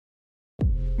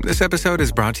This episode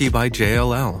is brought to you by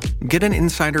JLL. Get an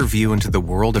insider view into the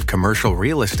world of commercial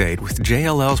real estate with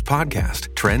JLL's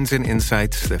podcast, Trends and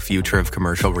Insights, the Future of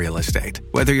Commercial Real Estate.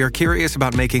 Whether you're curious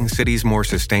about making cities more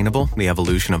sustainable, the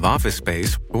evolution of office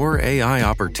space, or AI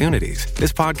opportunities,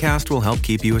 this podcast will help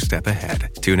keep you a step ahead.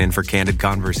 Tune in for candid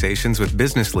conversations with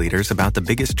business leaders about the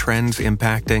biggest trends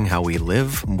impacting how we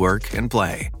live, work, and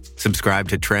play. Subscribe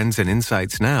to Trends and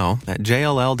Insights now at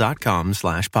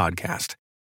jll.com/podcast.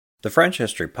 The French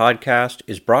History Podcast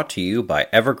is brought to you by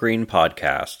Evergreen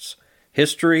Podcasts.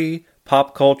 History,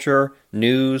 pop culture,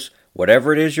 news,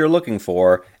 whatever it is you're looking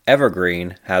for,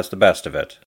 Evergreen has the best of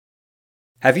it.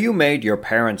 Have you made your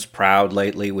parents proud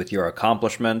lately with your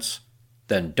accomplishments?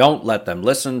 Then don't let them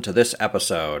listen to this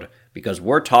episode, because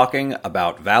we're talking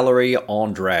about Valérie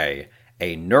André,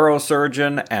 a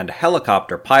neurosurgeon and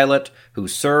helicopter pilot who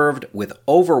served with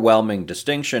overwhelming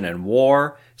distinction in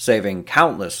war, saving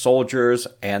countless soldiers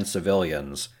and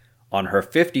civilians. On her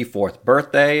 54th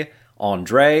birthday,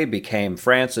 André became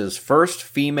France's first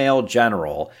female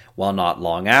general, while not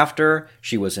long after,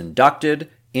 she was inducted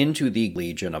into the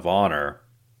Legion of Honor.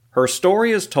 Her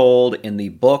story is told in the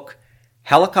book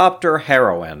Helicopter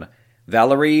Heroine,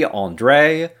 Valérie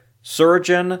André,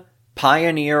 Surgeon,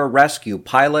 Pioneer Rescue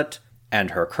Pilot,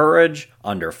 and Her Courage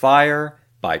Under Fire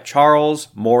by Charles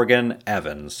Morgan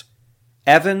Evans.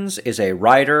 Evans is a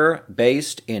writer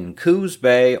based in Coos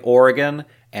Bay, Oregon,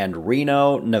 and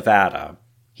Reno, Nevada.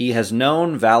 He has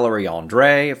known Valérie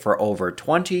André for over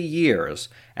 20 years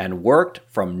and worked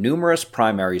from numerous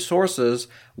primary sources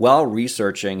while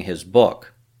researching his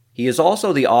book. He is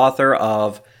also the author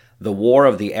of The War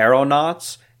of the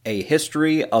Aeronauts, A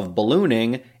History of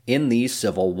Ballooning in the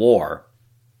Civil War.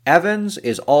 Evans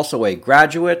is also a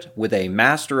graduate with a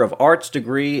Master of Arts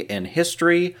degree in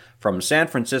history from San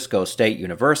Francisco State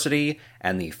University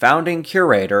and the founding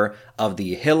curator of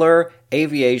the Hiller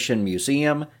Aviation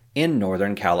Museum in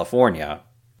Northern California.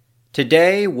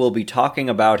 Today, we'll be talking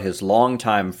about his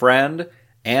longtime friend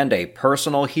and a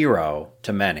personal hero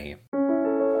to many.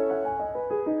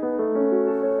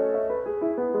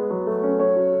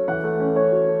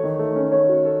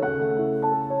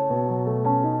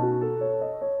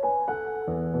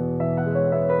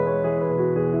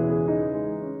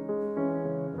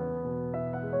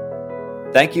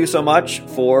 Thank you so much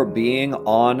for being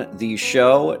on the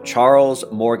show, Charles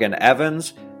Morgan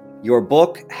Evans. Your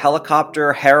book,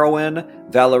 Helicopter Heroine,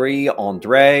 Valérie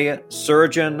André,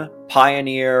 Surgeon,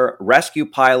 Pioneer, Rescue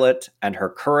Pilot, and Her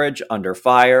Courage Under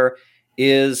Fire,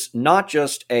 is not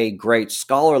just a great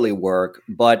scholarly work,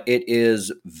 but it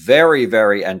is very,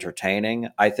 very entertaining.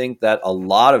 I think that a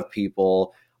lot of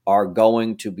people are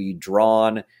going to be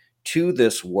drawn to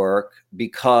this work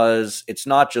because it's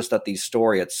not just that the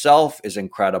story itself is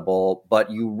incredible,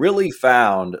 but you really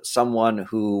found someone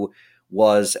who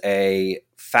was a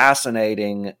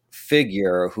fascinating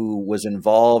figure who was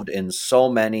involved in so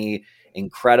many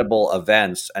incredible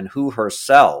events and who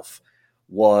herself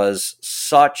was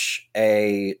such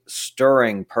a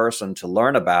stirring person to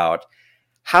learn about.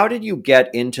 How did you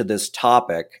get into this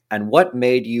topic, and what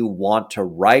made you want to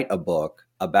write a book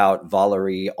about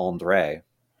Valérie André?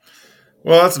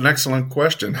 Well, that's an excellent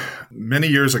question. Many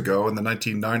years ago in the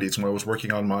 1990s, when I was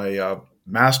working on my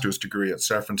master's degree at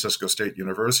San Francisco State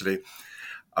University,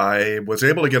 I was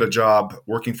able to get a job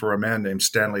working for a man named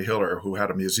Stanley Hiller, who had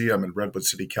a museum in Redwood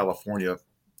City, California,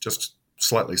 just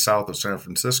slightly south of San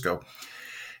Francisco.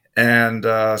 And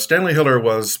Stanley Hiller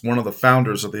was one of the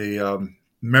founders of the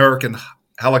American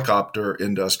helicopter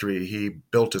industry. He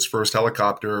built his first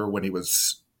helicopter when he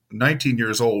was 19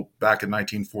 years old back in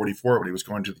 1944 when he was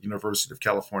going to the University of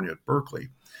California at Berkeley.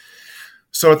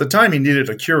 So at the time, he needed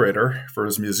a curator for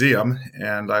his museum,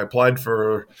 and I applied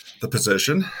for the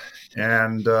position.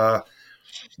 And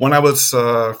when I was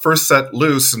first set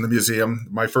loose in the museum,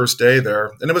 my first day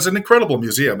there, and it was an incredible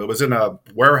museum. It was in a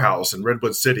warehouse in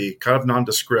Redwood City, kind of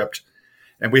nondescript.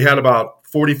 And we had about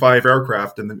 45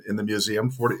 aircraft in the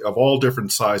museum, 40 of all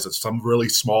different sizes, some really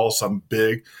small, some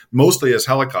big, mostly as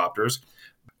helicopters.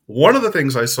 One of the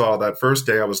things I saw that first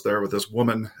day I was there with this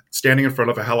woman standing in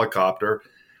front of a helicopter,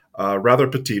 a rather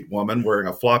petite woman wearing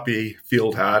a floppy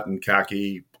field hat and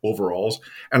khaki overalls,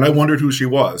 and I wondered who she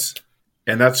was.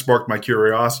 And that sparked my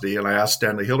curiosity, and I asked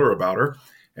Stanley Hiller about her,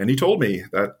 and he told me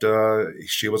that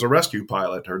she was a rescue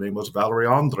pilot. Her name was Valérie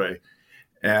André,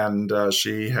 and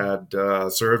she had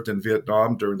served in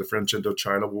Vietnam during the French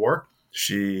Indochina War.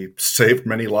 She saved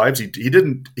many lives.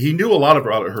 He knew a lot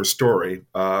about her story.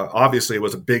 Obviously, it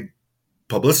was a big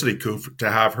publicity coup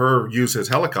to have her use his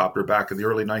helicopter back in the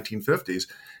early 1950s.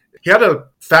 He had a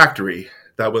factory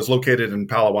that was located in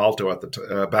Palo Alto at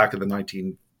back in the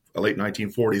late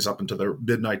 1940s up into the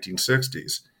mid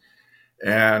 1960s.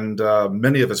 And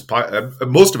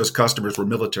most of his customers were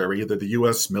military, either the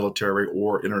U.S. military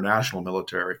or international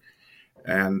military,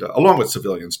 and along with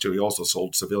civilians too. He also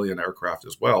sold civilian aircraft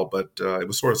as well, but it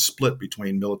was sort of split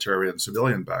between military and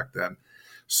civilian back then.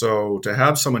 So to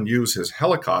have someone use his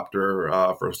helicopter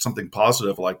for something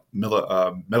positive like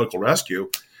medical rescue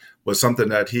was something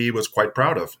that he was quite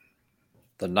proud of.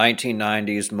 The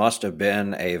 1990s must have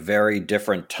been a very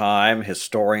different time,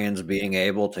 historians being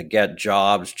able to get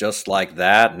jobs just like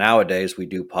that. Nowadays, we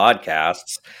do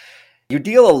podcasts. You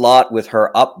deal a lot with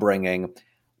her upbringing.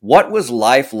 What was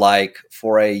life like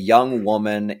for a young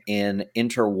woman in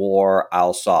interwar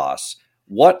Alsace?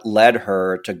 What led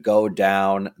her to go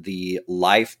down the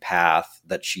life path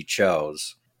that she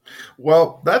chose?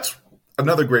 Well, that's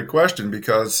another great question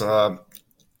because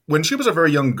when she was a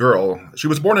very young girl, she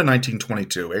was born in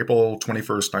 1922, April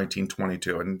 21st,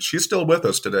 1922, and she's still with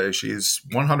us today. She's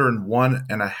 101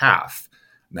 and a half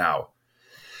now,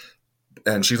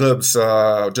 and she lives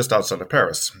just outside of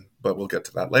Paris, but we'll get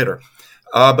to that later.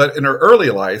 But in her early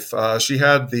life, she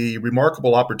had the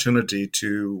remarkable opportunity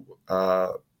to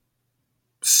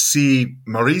see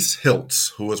Maurice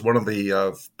Hiltz, who was one of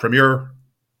the premier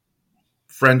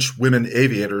French women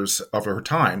aviators of her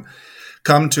time,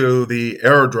 come to the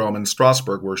aerodrome in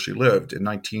Strasbourg where she lived in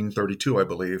 1932, I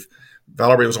believe.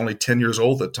 Valérie was only 10 years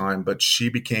old at the time, but she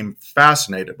became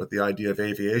fascinated with the idea of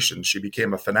aviation. She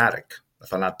became a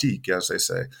fanatique, as they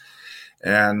say.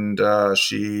 And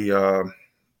she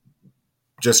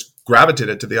just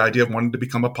gravitated to the idea of wanting to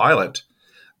become a pilot.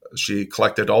 She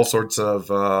collected all sorts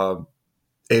of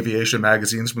aviation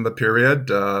magazines from the period.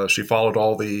 She followed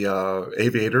all the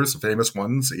aviators, the famous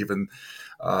ones. Even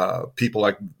people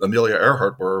like Amelia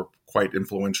Earhart were quite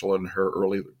influential in her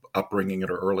early upbringing, in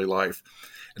her early life.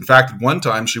 In fact, one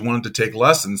time she wanted to take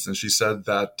lessons, and she said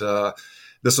that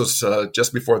this was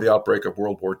just before the outbreak of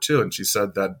World War II, and she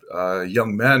said that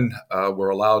young men were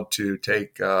allowed to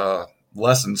take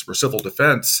lessons for civil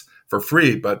defense for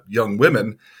free, but young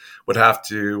women would have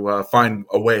to find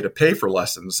a way to pay for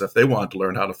lessons if they wanted to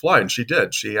learn how to fly. And she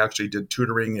did. She actually did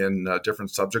tutoring in different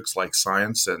subjects like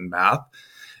science and math,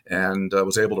 and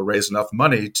was able to raise enough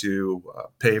money to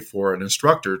pay for an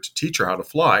instructor to teach her how to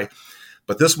fly.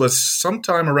 But this was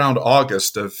sometime around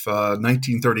August of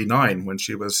 1939 when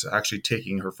she was actually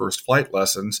taking her first flight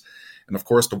lessons. And of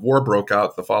course, the war broke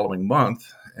out the following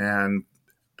month, and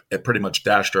it pretty much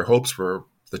dashed her hopes for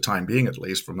the time being, at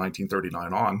least from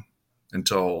 1939 on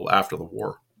until after the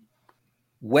war.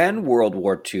 When World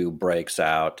War II breaks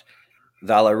out,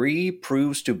 Valérie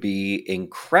proves to be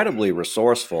incredibly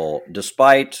resourceful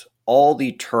despite all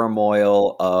the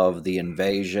turmoil of the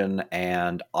invasion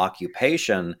and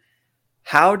occupation.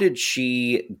 How did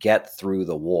she get through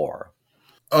the war?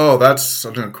 Oh, that's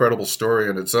an incredible story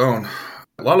in its own.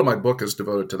 A lot of my book is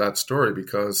devoted to that story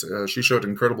because she showed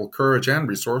incredible courage and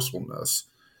resourcefulness.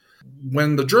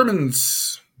 When the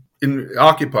Germans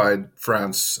occupied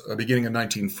France beginning in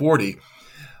 1940,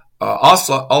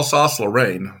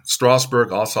 Alsace-Lorraine,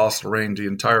 Strasbourg, Alsace-Lorraine, the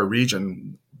entire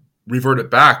region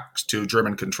reverted back to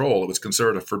German control. It was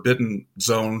considered a forbidden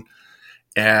zone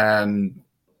and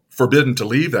forbidden to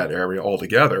leave that area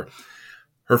altogether.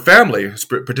 Her family,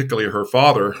 particularly her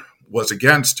father, was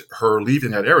against her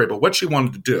leaving that area. But what she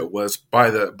wanted to do was,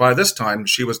 by this time,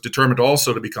 she was determined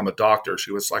also to become a doctor.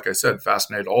 She was, like I said,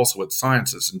 fascinated also with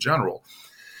sciences in general.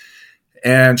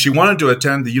 And she wanted to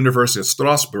attend the University of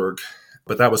Strasbourg,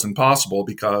 but that was impossible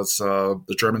because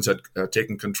the Germans had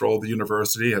taken control of the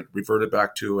university, had reverted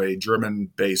back to a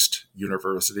German-based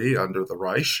university under the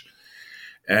Reich.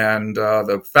 And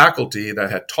the faculty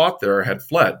that had taught there had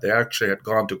fled. They actually had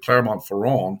gone to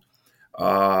Clermont-Ferrand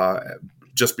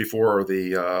just before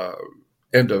the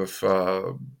end of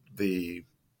the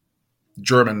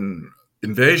German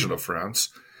invasion of France.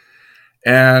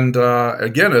 And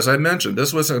again, as I mentioned,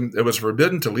 it was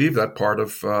forbidden to leave that part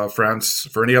of France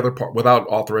for any other part without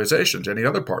authorization to any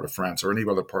other part of France or any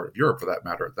other part of Europe, for that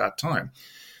matter, at that time.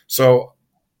 So,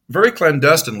 very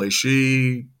clandestinely,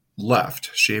 she left.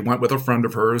 She went with a friend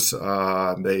of hers.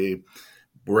 They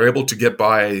were able to get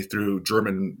by through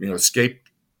German, escape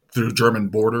through German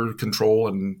border control,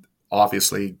 and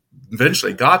obviously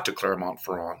eventually got to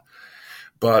Clermont-Ferrand.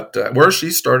 But where she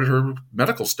started her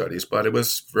medical studies, but it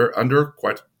was under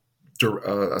quite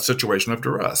a situation of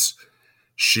duress.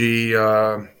 She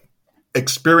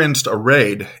experienced a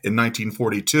raid in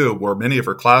 1942 where many of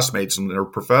her classmates and their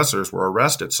professors were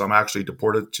arrested. Some actually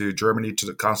deported to Germany to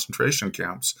the concentration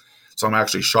camps. Some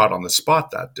actually shot on the spot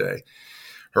that day.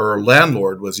 Her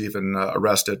landlord was even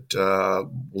arrested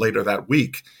later that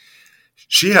week.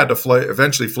 She had to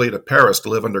eventually flee to Paris to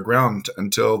live underground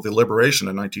until the liberation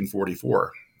in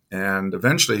 1944. And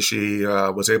eventually she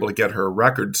was able to get her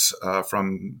records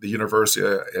from the university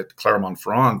at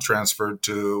Clermont-Ferrand transferred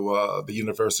to the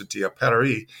University of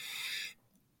Paris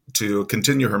to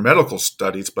continue her medical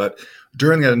studies. But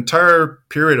during the entire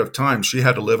period of time, she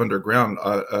had to live underground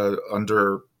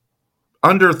under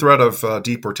threat of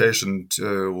deportation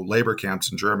to labor camps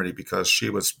in Germany because she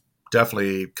was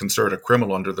definitely considered a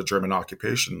criminal under the German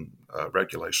occupation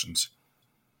regulations.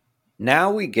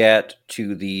 Now we get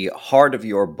to the heart of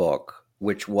your book,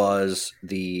 which was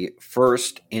the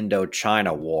First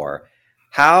Indochina War.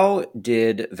 How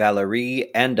did Valérie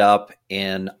end up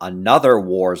in another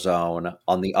war zone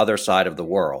on the other side of the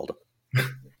world?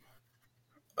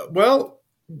 Well,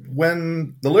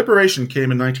 when the liberation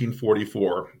came in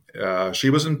 1944,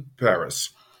 she was in Paris.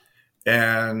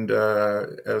 And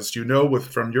as you know,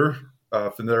 from your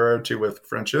familiarity with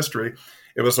French history,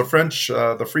 it was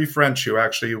the Free French who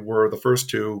actually were the first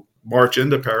to march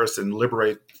into Paris and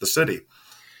liberate the city.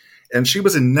 And she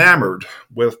was enamored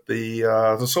with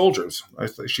the soldiers.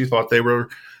 She thought they were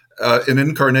an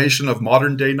incarnation of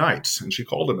modern day knights, and she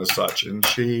called them as such. And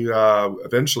she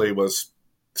eventually was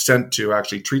sent to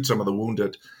actually treat some of the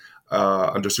wounded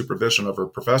under supervision of her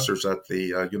professors at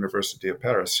the University of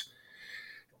Paris.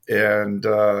 And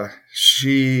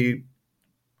she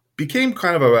became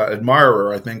kind of an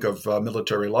admirer, I think, of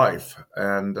military life,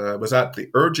 and was at the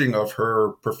urging of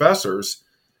her professors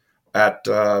at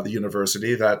the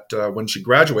university that when she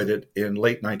graduated in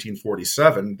late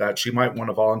 1947, that she might want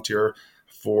to volunteer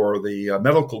for the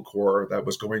medical corps that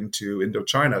was going to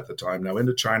Indochina at the time. Now,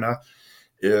 Indochina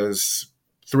is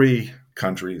 3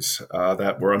 countries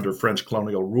that were under French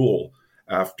colonial rule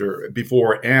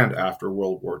before and after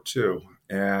World War II.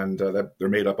 And that they're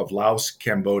made up of Laos,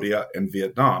 Cambodia, and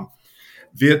Vietnam.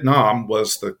 Vietnam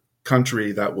was the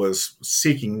country that was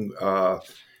seeking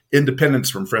independence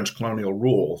from French colonial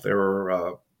rule. They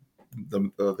were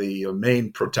the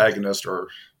main protagonist, or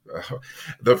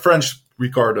the French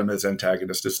regard them as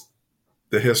antagonists.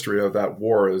 The history of that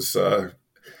war is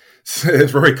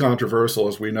very controversial,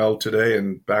 as we know today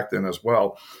and back then as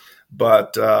well.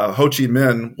 But Ho Chi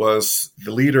Minh was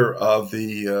the leader of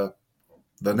the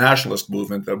nationalist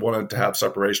movement that wanted to have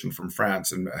separation from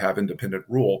France and have independent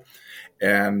rule.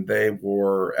 And they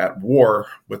were at war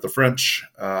with the French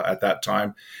at that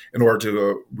time in order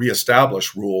to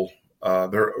reestablish rule,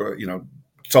 their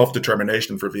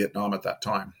self-determination for Vietnam at that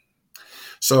time.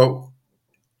 So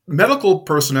medical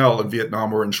personnel in Vietnam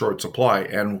were in short supply,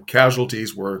 and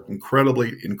casualties were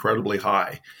incredibly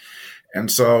high.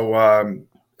 And so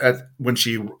when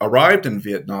she arrived in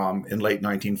Vietnam in late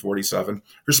 1947,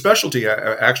 her specialty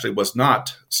actually was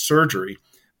not surgery,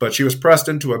 but she was pressed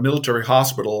into a military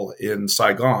hospital in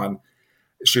Saigon.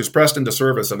 She was pressed into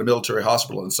service at a military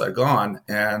hospital in Saigon,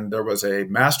 and there was a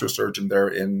master surgeon there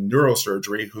in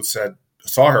neurosurgery who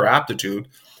saw her aptitude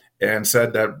and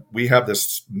said that we have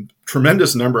this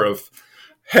tremendous number of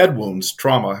head wounds,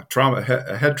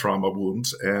 head trauma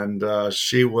wounds, and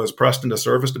she was pressed into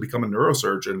service to become a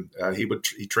neurosurgeon.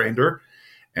 He trained her,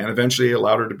 and eventually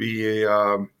allowed her to be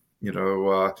a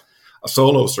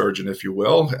solo surgeon, if you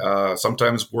will,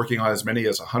 sometimes working on as many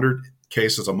as 100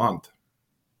 cases a month.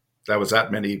 That was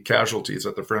that many casualties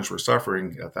that the French were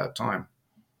suffering at that time.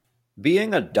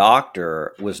 Being a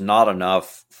doctor was not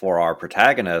enough for our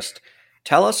protagonist.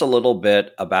 Tell us a little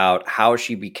bit about how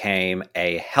she became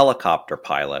a helicopter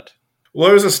pilot. Well,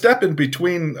 there was a step in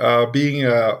between being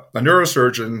a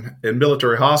neurosurgeon in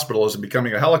military hospitals and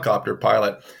becoming a helicopter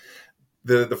pilot.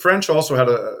 The French also had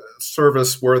a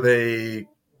service where they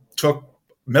took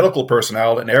medical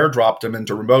personnel and airdropped them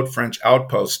into remote French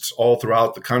outposts all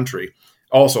throughout the country.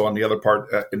 Also on the other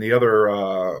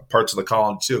parts of the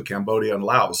colony too, Cambodia and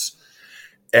Laos.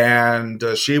 And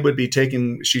she would be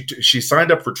she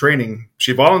signed up for training.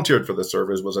 She volunteered for the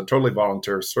service, was a totally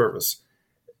volunteer service.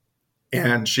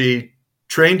 And she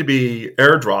trained to be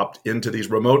airdropped into these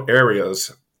remote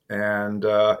areas and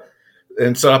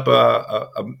set up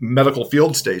a medical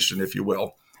field station, if you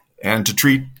will, and to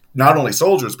treat not only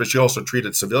soldiers, but she also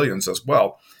treated civilians as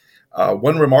well.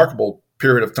 One remarkable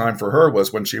period of time for her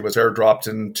was when she was airdropped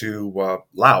into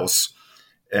Laos,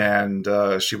 and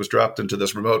she was dropped into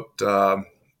this remote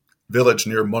village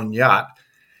near Mon Yat.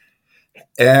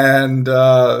 And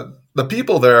the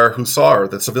people there who saw her,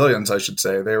 the civilians, I should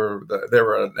say, they were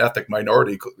an ethnic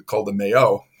minority called the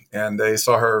Mayo, and they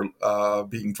saw her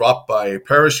being dropped by a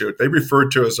parachute. They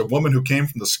referred to her as a woman who came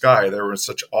from the sky. They were in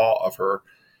such awe of her.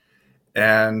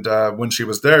 And when she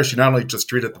was there, she not only just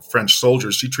treated the French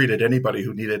soldiers, she treated anybody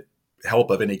who needed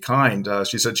help of any kind.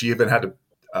 She said she even had to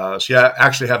She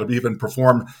actually had to even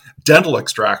perform dental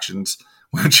extractions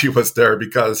when she was there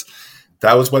because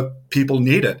that was what people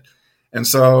needed. And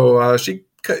so she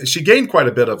gained quite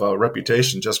a bit of a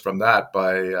reputation just from that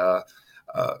by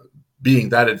being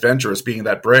that adventurous, being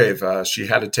that brave. She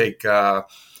had to take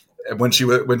when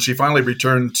she finally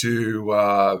returned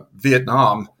to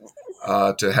Vietnam,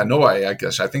 to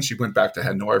Hanoi. I think she went back to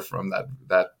Hanoi from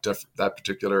that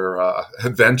particular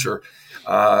adventure.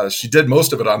 She did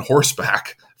most of it on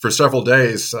horseback for several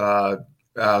days,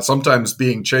 sometimes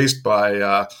being chased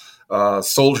by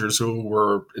soldiers who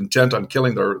were intent on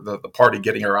killing the party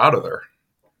getting her out of there.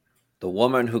 The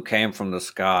woman who came from the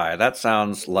sky. That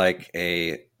sounds like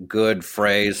a good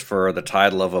phrase for the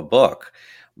title of a book.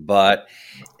 But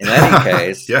in any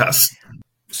case, yes.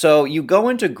 So you go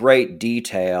into great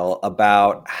detail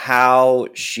about how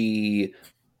she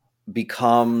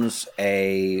becomes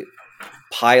a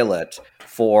pilot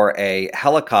for a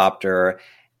helicopter,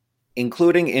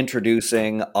 including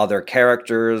introducing other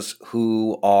characters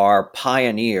who are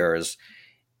pioneers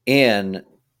in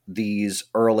these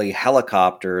early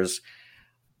helicopters.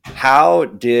 How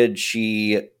did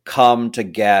she come to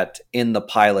get in the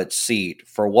pilot's seat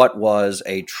for what was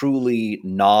a truly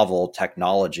novel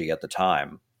technology at the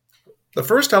time? The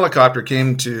first helicopter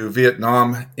came to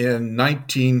Vietnam in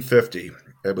 1950.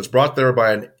 It was brought there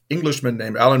by an Englishman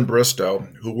named Alan Bristow,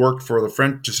 who worked for the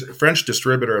French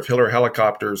distributor of Hiller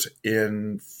helicopters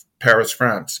in Paris,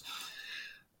 France.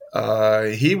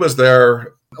 He was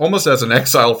there almost as an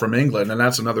exile from England, and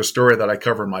that's another story that I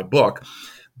cover in my book.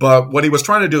 But what he was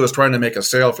trying to do is trying to make a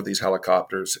sale for these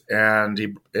helicopters, and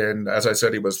as I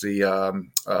said, he was he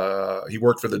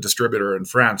worked for the distributor in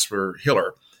France for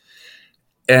Hiller.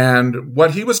 And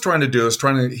what he was trying to do is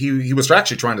he was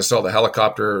actually trying to sell the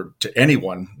helicopter to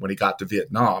anyone when he got to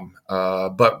Vietnam.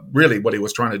 But really what he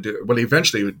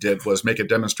eventually did was make a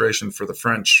demonstration for the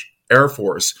French Air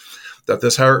Force that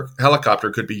this helicopter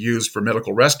could be used for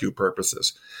medical rescue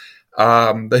purposes.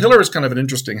 The Hiller is kind of an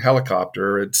interesting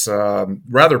helicopter. It's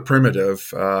rather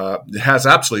primitive. It has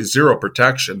absolutely zero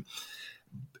protection.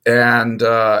 And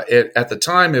at the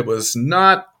time, it was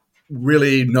not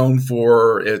really known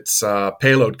for its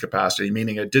payload capacity,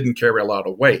 meaning it didn't carry a lot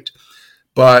of weight.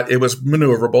 But it was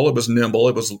maneuverable, it was nimble,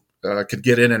 it was could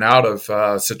get in and out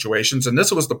of situations. And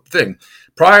this was the thing.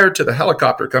 Prior to the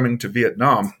helicopter coming to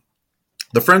Vietnam,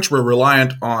 the French were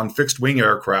reliant on fixed-wing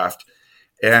aircraft,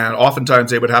 and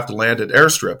oftentimes they would have to land at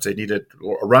airstrips. They needed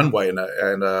a runway and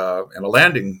a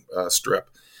landing strip.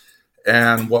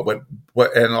 And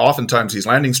and oftentimes these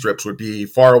landing strips would be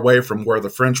far away from where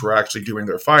the French were actually doing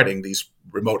their fighting, these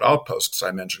remote outposts I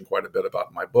mentioned quite a bit about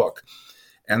in my book.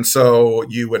 And so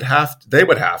they would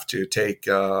have to take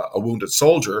a wounded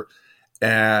soldier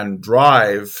and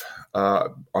drive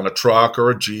on a truck or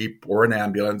a Jeep or an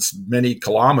ambulance many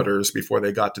kilometers before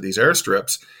they got to these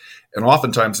airstrips. And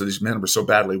oftentimes these men were so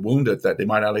badly wounded that they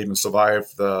might not even survive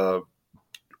the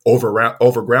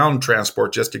overground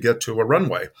transport just to get to a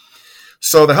runway.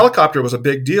 So the helicopter was a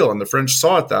big deal, and the French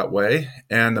saw it that way,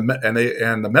 and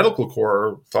the medical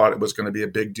corps thought it was going to be a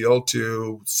big deal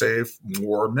to save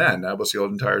more men. That was the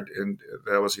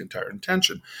entire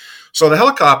intention. So the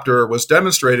helicopter was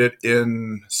demonstrated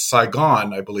in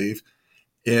Saigon, I believe,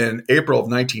 in April of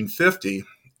 1950,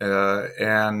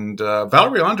 and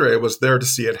Valérie André was there to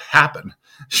see it happen.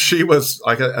 She was,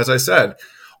 as I said,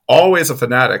 always a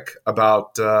fanatic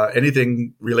about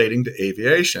anything relating to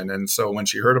aviation. And so when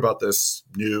she heard about this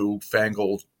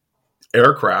new-fangled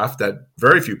aircraft that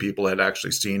very few people had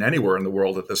actually seen anywhere in the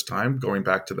world at this time, going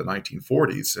back to the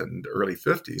 1940s and early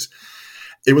 50s,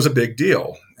 it was a big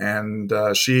deal. And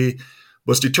she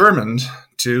was determined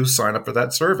to sign up for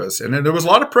that service. And there was a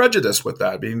lot of prejudice with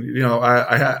that. I mean,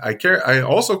 I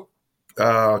also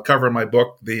cover in my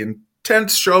book the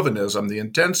intense chauvinism, the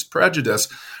intense prejudice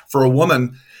for a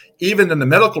woman, even in the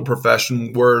medical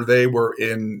profession, where they were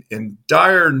in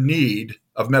dire need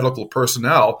of medical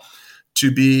personnel,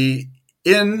 to be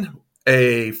in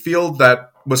a field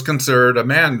that was considered a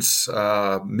man's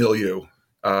milieu.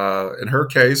 In her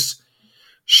case,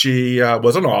 she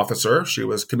was an officer. She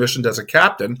was commissioned as a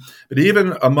captain. But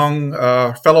even among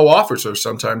fellow officers,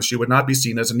 sometimes she would not be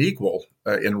seen as an equal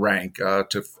in rank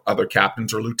to other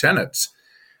captains or lieutenants.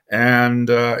 And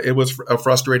it was a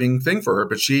frustrating thing for her,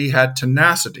 but she had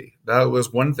tenacity. That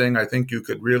was one thing I think you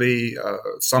could really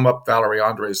sum up Valérie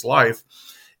André's life,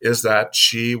 is that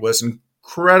she was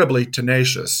incredibly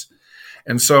tenacious.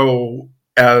 And so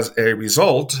as a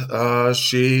result,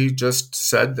 she just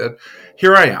said that,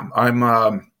 here I am.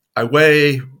 I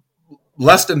weigh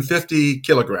less than 50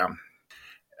 kilogram,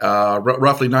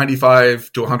 roughly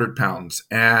 95 to 100 pounds.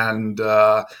 And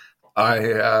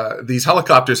These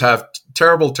helicopters have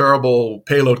terrible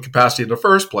payload capacity in the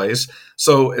first place.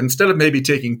 So instead of maybe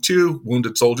taking 2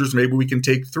 wounded soldiers, maybe we can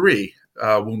take 3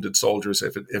 wounded soldiers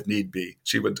if need be.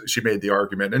 She made the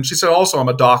argument, and she said, also, I'm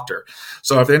a doctor,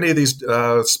 so if any of these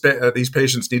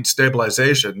patients need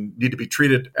stabilization, need to be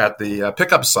treated at the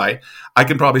pickup site, I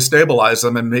can probably stabilize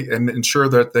them and ensure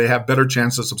that they have better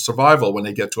chances of survival when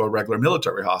they get to a regular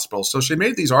military hospital. So she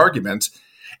made these arguments,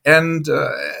 and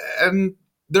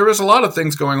there was a lot of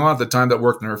things going on at the time that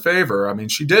worked in her favor. I mean,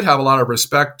 she did have a lot of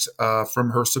respect from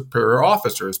her superior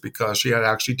officers because she had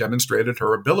actually demonstrated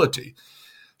her ability.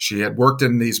 She had worked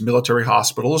in these military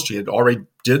hospitals. She had already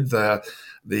did the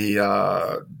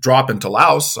drop into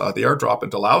Laos, the airdrop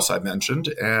into Laos I mentioned,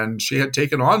 and she had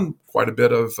taken on quite a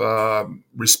bit of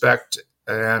respect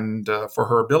and for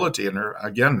her ability and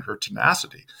her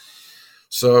tenacity.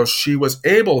 So she was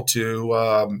able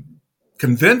to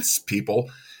convince people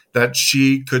that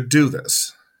she could do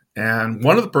this. And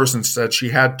one of the persons said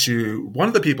one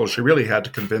of the people she really had to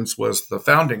convince was the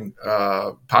founding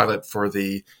pilot for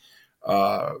the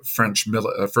French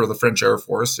Air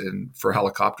Force for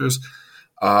helicopters,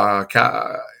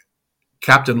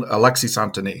 Captain Alexis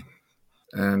Santini.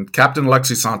 And Captain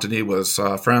Alexis Santini was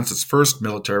France's first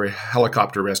military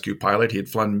helicopter rescue pilot. He had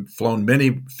flown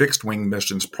many fixed-wing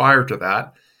missions prior to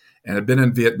that and had been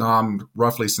in Vietnam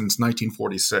roughly since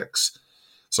 1946.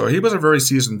 So he was a very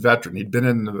seasoned veteran. He'd been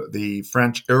in the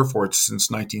French Air Force since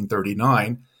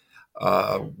 1939,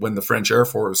 when the French Air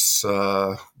Force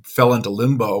fell into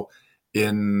limbo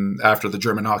after the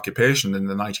German occupation in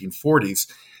the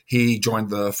 1940s. He joined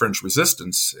the French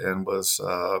resistance and was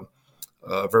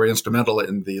very instrumental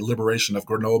in the liberation of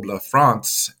Grenoble,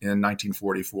 France in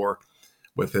 1944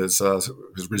 with his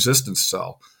resistance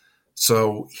cell.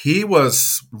 So he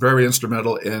was very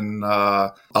instrumental in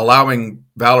allowing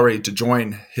Valérie to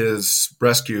join his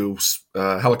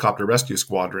helicopter rescue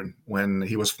squadron when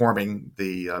he was forming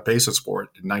the basis for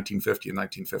it in 1950 and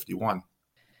 1951.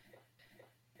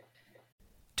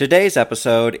 Today's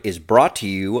episode is brought to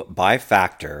you by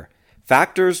Factor.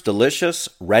 Factor's delicious,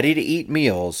 ready-to-eat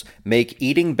meals make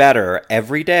eating better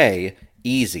every day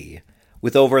easy.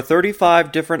 With over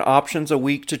 35 different options a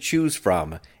week to choose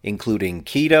from, including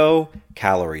keto,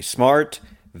 calorie smart,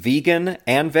 vegan,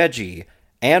 and veggie,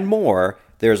 and more,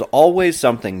 there's always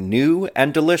something new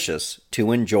and delicious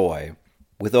to enjoy.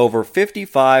 With over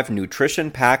 55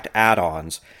 nutrition-packed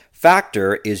add-ons,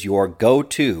 Factor is your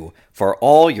go-to for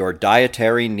all your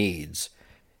dietary needs.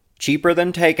 Cheaper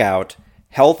than takeout,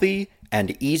 healthy,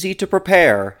 and easy to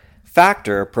prepare,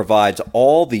 Factor provides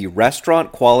all the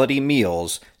restaurant-quality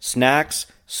meals, snacks,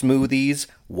 smoothies,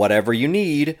 whatever you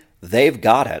need, they've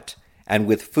got it. And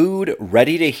with food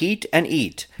ready to heat and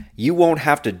eat, you won't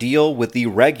have to deal with the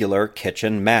regular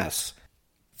kitchen mess.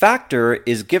 Factor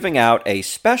is giving out a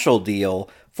special deal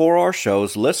for our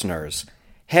show's listeners.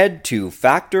 Head to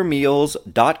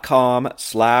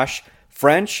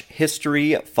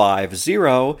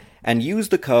factormeals.com/FrenchHistory50 and use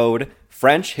the code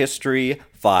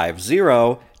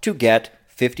FrenchHistory50 to get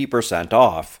 50%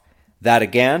 off. That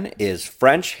again is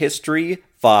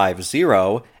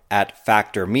FrenchHistory50 at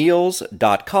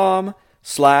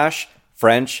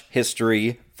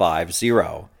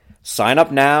factormeals.com/FrenchHistory50. Sign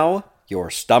up now. Your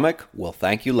stomach will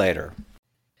thank you later.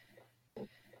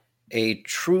 A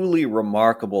truly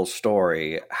remarkable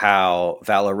story how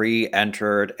Valérie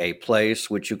entered a place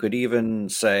which you could even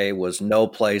say was no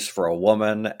place for a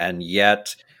woman and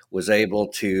yet was able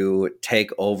to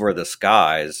take over the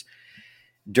skies.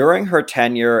 During her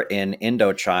tenure in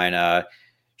Indochina,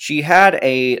 she had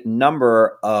a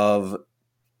number of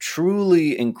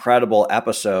truly incredible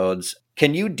episodes.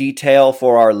 Can you detail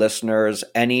for our listeners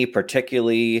any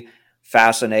particularly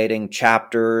fascinating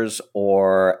chapters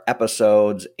or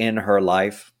episodes in her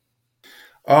life?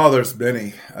 Oh, there's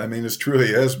many. I mean, there truly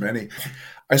is many.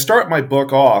 I start my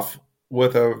book off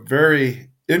with a very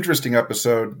interesting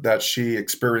episode that she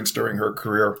experienced during her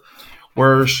career,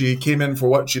 where she came in for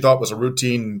what she thought was a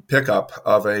routine pickup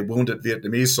of a wounded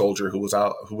Vietnamese soldier who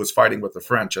was fighting with the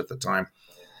French at the time.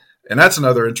 And that's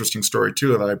another interesting story,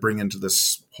 too, that I bring into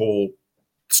this whole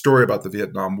story about the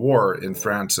Vietnam War in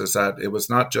France, is that it was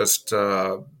not just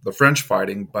the French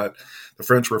fighting, but the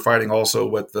French were fighting also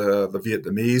with the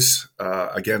Vietnamese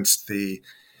against the...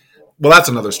 Well, that's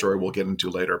another story we'll get into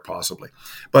later, possibly.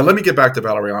 But let me get back to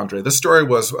Valérie André. This story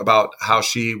was about how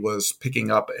she was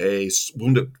picking up a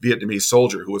wounded Vietnamese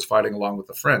soldier who was fighting along with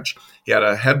the French. He had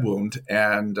a head wound,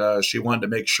 and she wanted to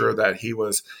make sure that he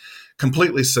was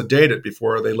completely sedated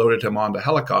before they loaded him on the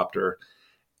helicopter.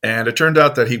 And it turned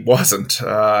out that he wasn't.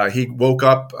 He woke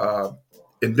up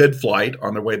in mid-flight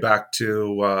on their way back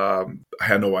to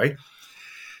Hanoi.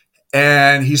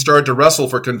 And he started to wrestle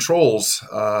for control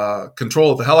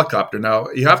of the helicopter. Now,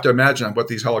 you have to imagine what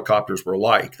these helicopters were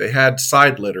like. They had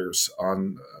side litters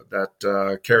on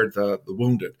that carried the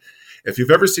wounded. If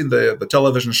you've ever seen the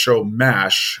television show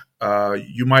MASH,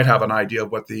 you might have an idea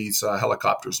of what these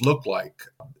helicopters look like.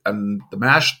 And the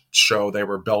MASH show, they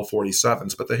were Bell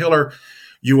 47s, but the Hiller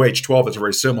UH-12 is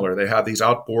very similar. They have these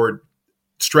outboard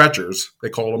stretchers, they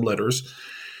call them litters,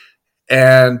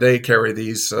 and they carry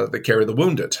the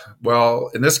wounded. Well,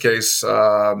 in this case,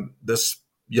 this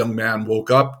young man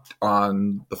woke up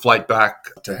on the flight back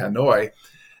to Hanoi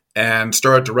and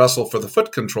started to wrestle for the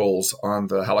foot controls on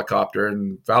the helicopter.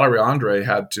 And Valérie André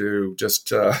had to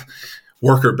just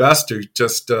work her best to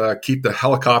just keep the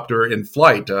helicopter in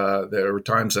flight. There were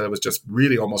times that it was just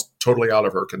really almost totally out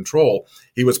of her control.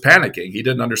 He was panicking. He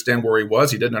didn't understand where he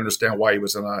was. He didn't understand why he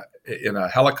was in a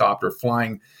helicopter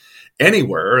flying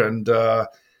anywhere. And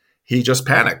he just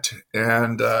panicked.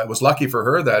 And it was lucky for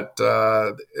her that,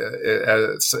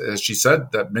 as she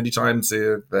said, that many times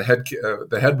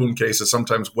the head wound cases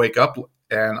sometimes wake up,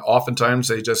 and oftentimes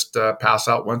they just pass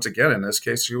out once again. In this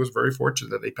case, she was very fortunate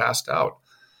that they passed out.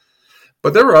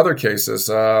 But there were other cases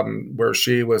where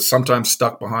she was sometimes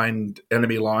stuck behind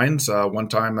enemy lines. One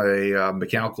time a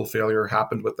mechanical failure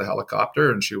happened with the helicopter,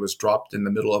 and she was dropped in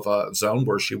the middle of a zone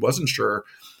where she wasn't sure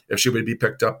if she would be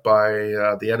picked up by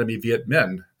the enemy Viet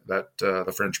Minh that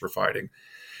the French were fighting.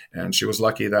 And she was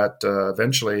lucky that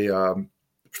eventually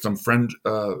some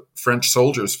French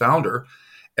soldiers found her,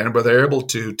 and were they able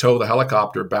to tow the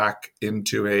helicopter back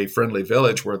into a friendly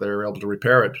village where they were able to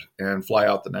repair it and fly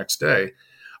out the next day.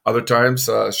 Other times,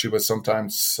 she was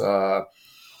sometimes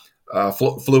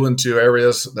flew into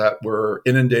areas that were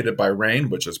inundated by rain,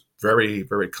 which is very,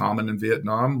 very common in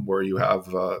Vietnam, where you have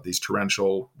these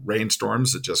torrential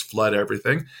rainstorms that just flood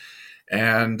everything.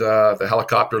 And the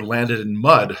helicopter landed in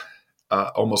mud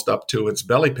almost up to its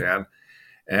belly pan,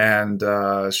 and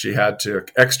she had to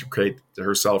extricate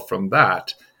herself from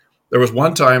that. There was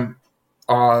one time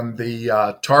on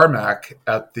the tarmac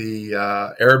at the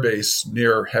airbase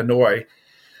near Hanoi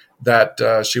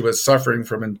that she was suffering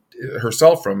from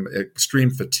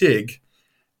extreme fatigue,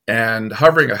 and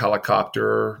hovering a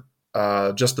helicopter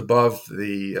just above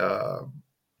the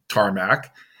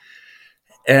tarmac.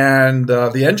 And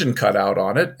the engine cut out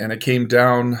on it, and it came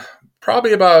down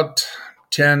probably about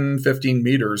 10, 15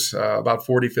 meters, about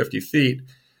 40, 50 feet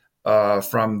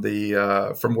from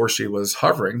where she was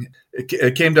hovering.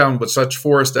 It came down with such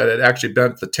force that it actually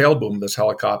bent the tail boom of this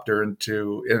helicopter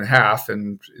in half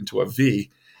and into a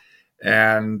V.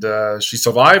 And she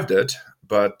survived it,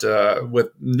 but with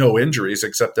no injuries,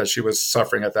 except that she was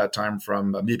suffering at that time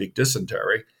from amoebic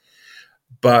dysentery.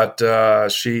 But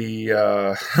she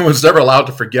was never allowed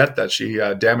to forget that she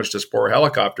damaged this poor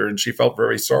helicopter, and she felt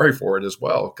very sorry for it as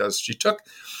well, because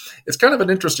it's kind of an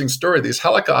interesting story. These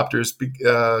helicopters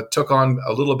took on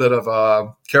a little bit of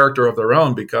a character of their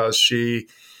own, because she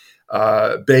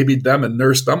babied them and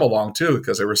nursed them along too,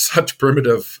 because they were such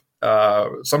primitive,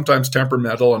 sometimes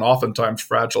temperamental and oftentimes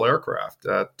fragile aircraft,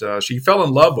 that she fell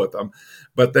in love with them,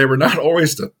 but they were not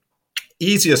always the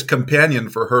easiest companion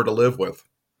for her to live with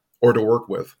or to work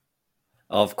with.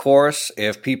 Of course,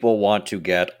 if people want to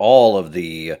get all of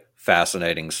the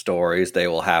fascinating stories, they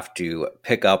will have to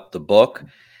pick up the book.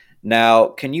 Now,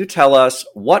 can you tell us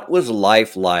what was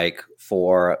life like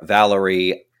for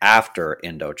Valérie after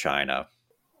Indochina?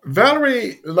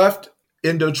 Valérie left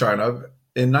Indochina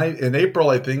in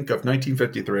April, I think, of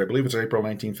 1953. I believe it's April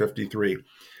 1953.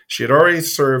 She had already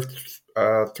served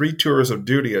 3 tours of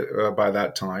duty by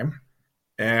that time,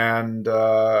 and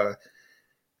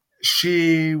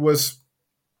she was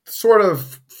sort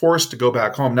of forced to go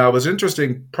back home. Now, it was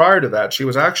interesting, prior to that, she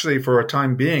was actually, for a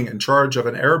time being, in charge of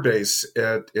an air base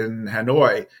in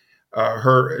Hanoi.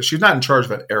 She's not in charge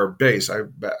of an air base. I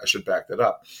should back that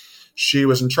up. She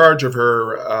was in charge of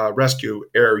her rescue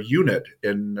air unit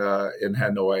in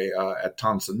Hanoi at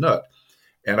Tan Son Nhut.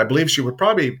 And I believe she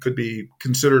could be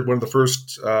considered one of the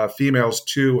first females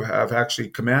to have actually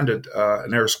commanded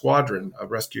an air squadron,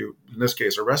 in this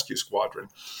case, a rescue squadron.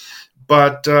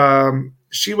 But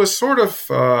she was sort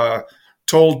of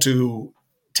told to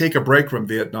take a break from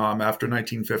Vietnam after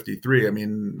 1953. I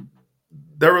mean,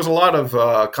 there was a lot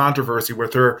of controversy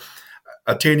with her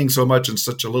attaining so much in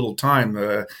such a little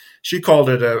time. She called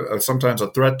it sometimes a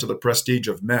threat to the prestige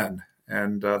of men.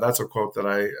 And that's a quote that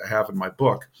I have in my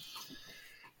book.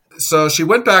 So she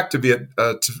went back to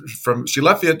she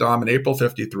left Vietnam in April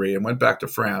 1953 and went back to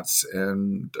France,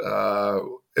 and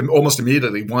almost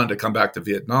immediately wanted to come back to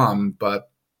Vietnam,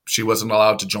 but she wasn't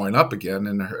allowed to join up again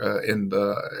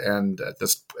at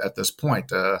this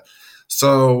point.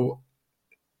 So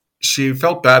she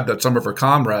felt bad that some of her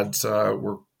comrades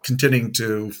were continuing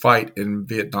to fight in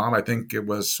Vietnam. I think it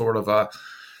was sort of a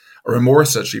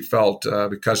remorse that she felt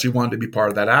because she wanted to be part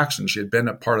of that action. She had been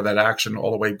a part of that action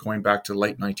all the way going back to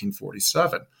late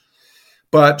 1947.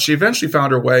 But she eventually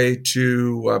found her way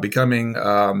to becoming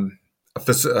a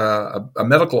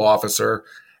medical officer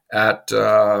at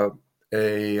a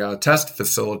test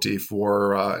facility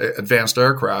for advanced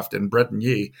aircraft in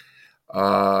Bretigny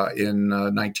in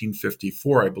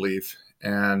 1954, I believe.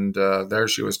 And there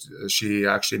she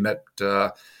actually met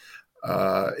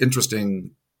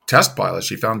interesting test pilots.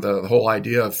 She found the whole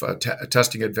idea of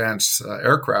testing advanced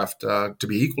aircraft to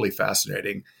be equally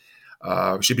fascinating.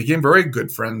 She became very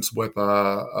good friends with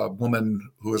a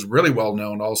woman who is really well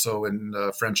known also in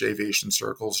French aviation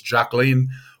circles, Jacqueline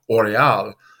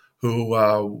Aurial, who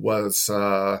was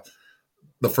the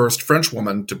first French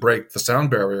woman to break the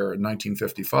sound barrier in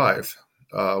 1955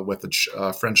 with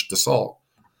the French Dassault.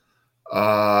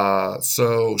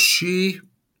 So she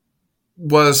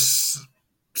was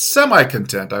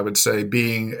semi-content, I would say,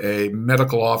 being a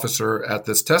medical officer at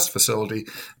this test facility,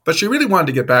 but she really wanted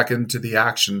to get back into the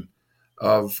action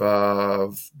of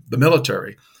the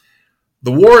military.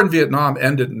 The war in Vietnam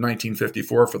ended in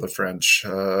 1954 for the French.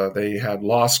 They had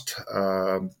lost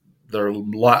their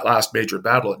last major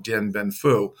battle at Dien Bien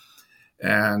Phu,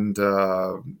 and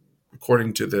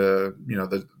according to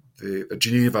the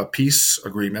Geneva Peace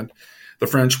Agreement, the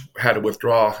French had to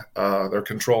withdraw their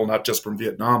control not just from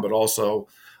Vietnam, but also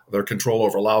their control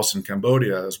over Laos and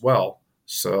Cambodia as well.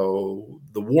 So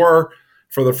the war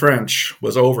for the French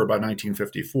was over by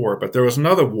 1954, but there was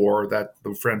another war that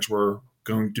the French were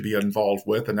going to be involved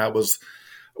with, and that was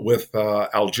with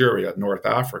Algeria, North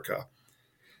Africa.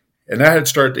 And that had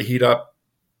started to heat up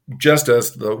just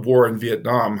as the war in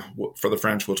Vietnam for the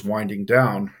French was winding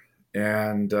down.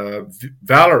 And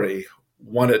Valérie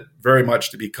wanted very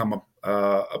much to become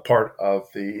a part of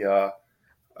the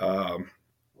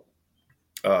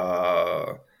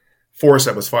force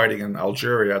that was fighting in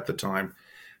Algeria at the time.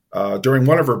 During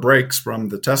one of her breaks from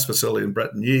the test facility in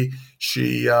Bretigny,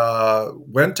 she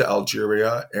went to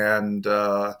Algeria and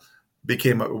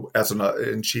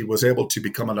and she was able to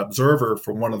become an observer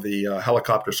for one of the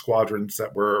helicopter squadrons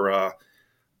that were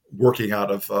working out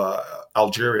of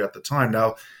Algeria at the time.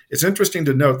 Now, it's interesting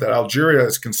to note that Algeria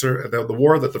is considered the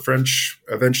war that the French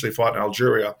eventually fought in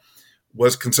Algeria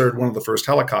was considered one of the first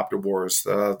helicopter wars.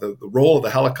 The role of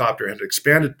the helicopter had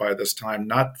expanded by this time,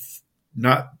 not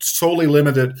solely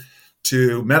limited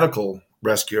to medical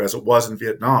rescue as it was in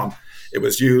Vietnam. It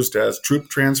was used as troop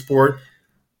transport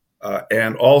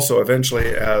and also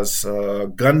eventually as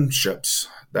gunships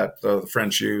that the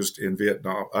French used in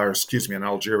in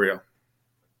Algeria.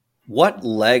 What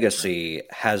legacy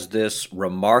has this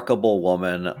remarkable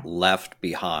woman left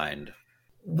behind?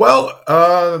 Well,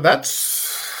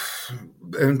 that's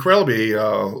an incredibly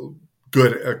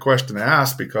good question to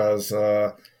ask because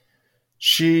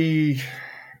she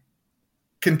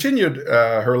continued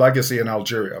her legacy in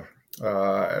Algeria.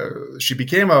 She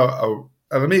became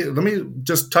let me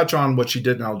just touch on what she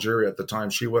did in Algeria at the time.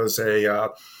 She was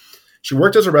she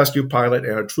worked as a rescue pilot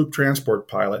and a troop transport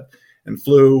pilot and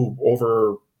flew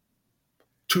over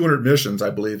 200 missions, I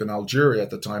believe, in Algeria at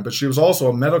the time. But she was also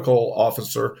a medical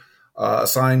officer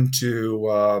assigned to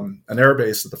an air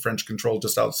base that the French controlled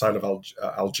just outside of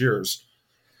Algiers.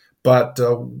 But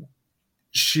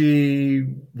she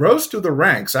rose through the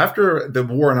ranks. After the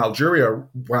war in Algeria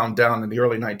wound down in the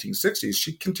early 1960s,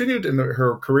 she continued in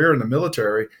her career in the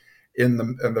military in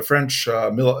the French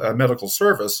medical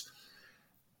service.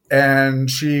 And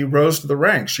she rose to the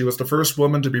ranks. She was the first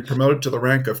woman to be promoted to the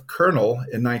rank of colonel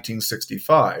in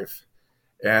 1965.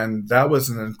 And that was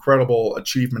an incredible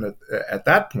achievement at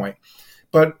that point.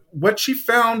 But what she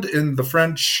found in the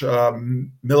French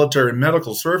military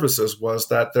medical services was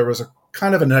that there was a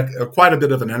kind of quite a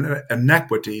bit of an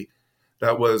inequity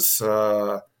that was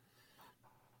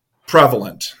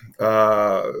prevalent.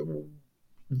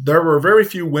 There were very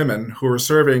few women who were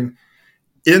serving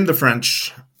in the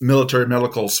French military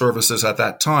medical services at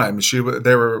that time.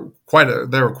 They were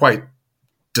quite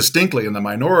distinctly in the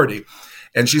minority.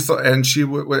 And she saw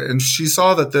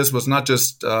that this was not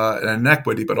just an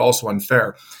inequity, but also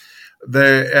unfair.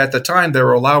 At the time, they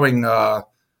were allowing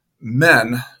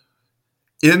men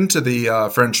into the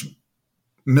French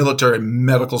military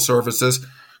medical services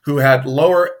who had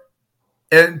lower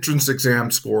entrance exam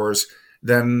scores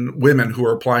than women who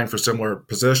were applying for similar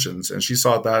positions. And she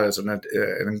saw that as an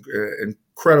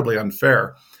incredibly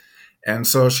unfair. And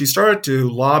so she started to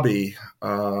lobby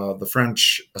the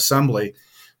French Assembly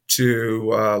to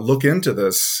look into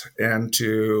this and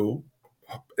to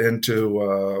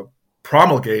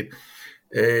promulgate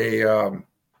a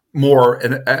more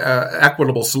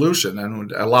equitable solution and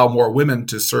would allow more women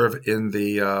to serve in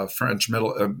the French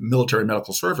military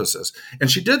medical services.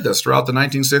 And she did this throughout the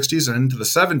 1960s and into the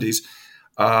 70s.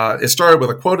 It started with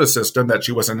a quota system that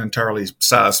she wasn't entirely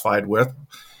satisfied with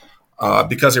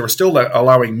because they were still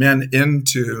allowing men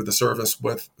into the service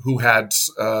who had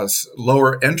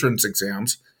lower entrance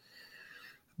exams.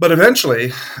 But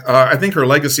eventually, I think her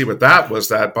legacy with that was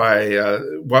that by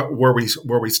where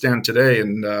we stand today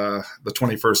in the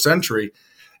 21st century,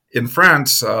 in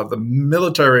France, the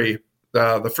military,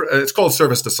 it's called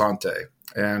Service de Santé.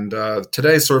 And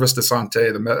today, Service de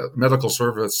Santé, the medical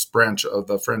service branch of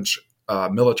the French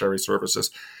military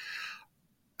services,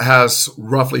 has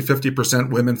roughly 50%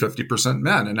 women, 50%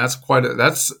 men, and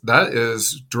that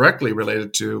is directly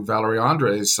related to Valérie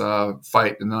André's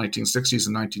fight in the 1960s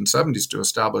and 1970s to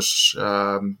establish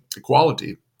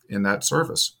equality in that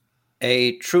service.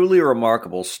 A truly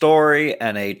remarkable story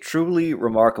and a truly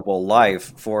remarkable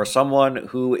life for someone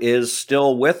who is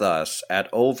still with us at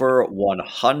over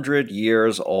 100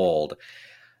 years old.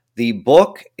 The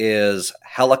book is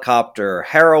Helicopter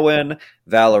Heroine,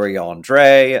 Valérie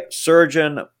André,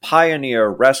 Surgeon, Pioneer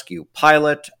Rescue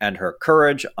Pilot, and Her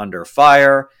Courage Under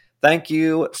Fire. Thank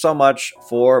you so much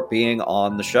for being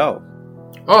on the show.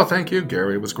 Oh, thank you,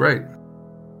 Gary. It was great.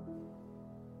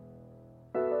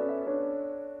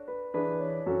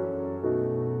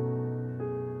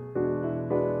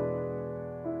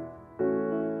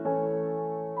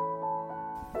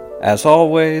 As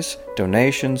always,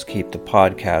 donations keep the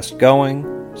podcast going,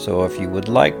 so if you would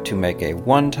like to make a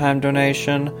one-time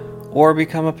donation or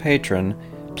become a patron,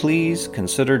 please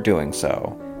consider doing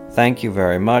so. Thank you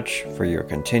very much for your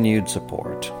continued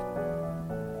support.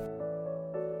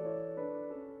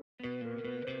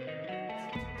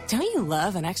 Don't you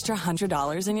love an extra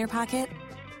 $100 in your pocket?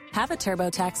 Have a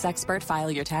TurboTax expert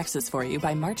file your taxes for you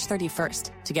by March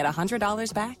 31st to get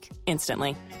 $100 back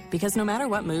instantly. Because no matter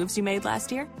what moves you made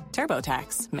last year,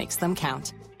 TurboTax makes them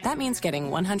count. That means getting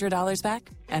 $100 back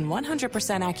and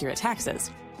 100% accurate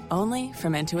taxes, only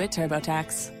from Intuit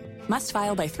TurboTax. Must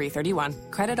file by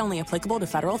 3/31. Credit only applicable to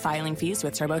federal filing fees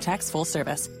with TurboTax full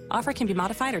service. Offer can be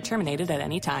modified or terminated at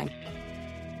any time.